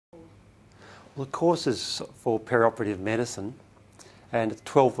Well, the course is for perioperative medicine and it's a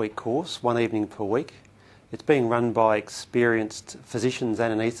 12-week course, one evening per week. It's being run by experienced physicians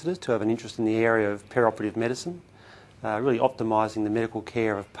and anaesthetists who have an interest in the area of perioperative medicine, really optimising the medical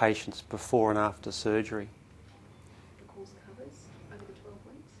care of patients before and after surgery. The course covers over the 12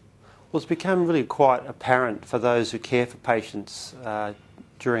 weeks? Well, it's become really quite apparent for those who care for patients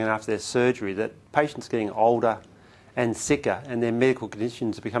during and after their surgery that patients are getting older and sicker and their medical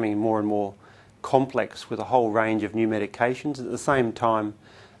conditions are becoming more and more complex with a whole range of new medications, and at the same time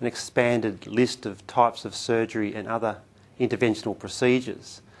an expanded list of types of surgery and other interventional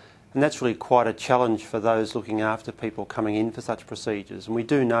procedures. And that's really quite a challenge for those looking after people coming in for such procedures. And we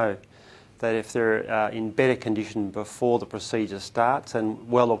do know that if they're in better condition before the procedure starts and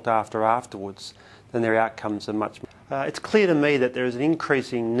well looked after afterwards, then their outcomes are much better. It's clear to me that there is an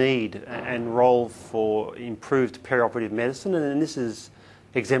increasing need and role for improved perioperative medicine, and this is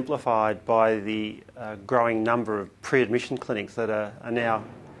exemplified by the growing number of pre-admission clinics that are now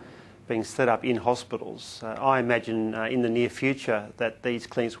being set up in hospitals. I imagine in the near future that these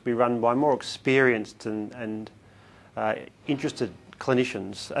clinics will be run by more experienced and interested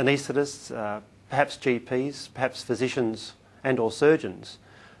clinicians, anaesthetists, perhaps GPs, perhaps physicians and or surgeons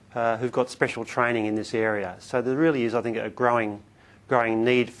who've got special training in this area. So there really is, I think, a growing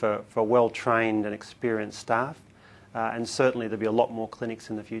need for well-trained and experienced staff. And certainly there'll be a lot more clinics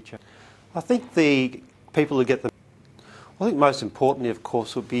in the future. I think the people who get them, I think most importantly, of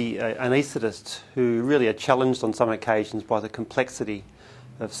course, would be anaesthetists who really are challenged on some occasions by the complexity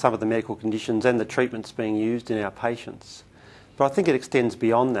of some of the medical conditions and the treatments being used in our patients. But I think it extends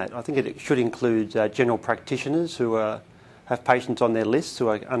beyond that. I think it should include general practitioners who have patients on their lists who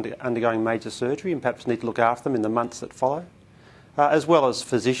are undergoing major surgery and perhaps need to look after them in the months that follow. As well as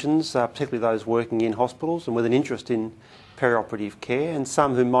physicians, particularly those working in hospitals and with an interest in perioperative care, and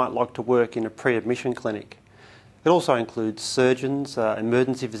some who might like to work in a pre-admission clinic. It also includes surgeons,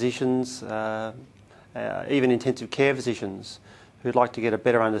 emergency physicians, even intensive care physicians who'd like to get a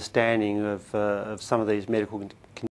better understanding of some of these medical conditions.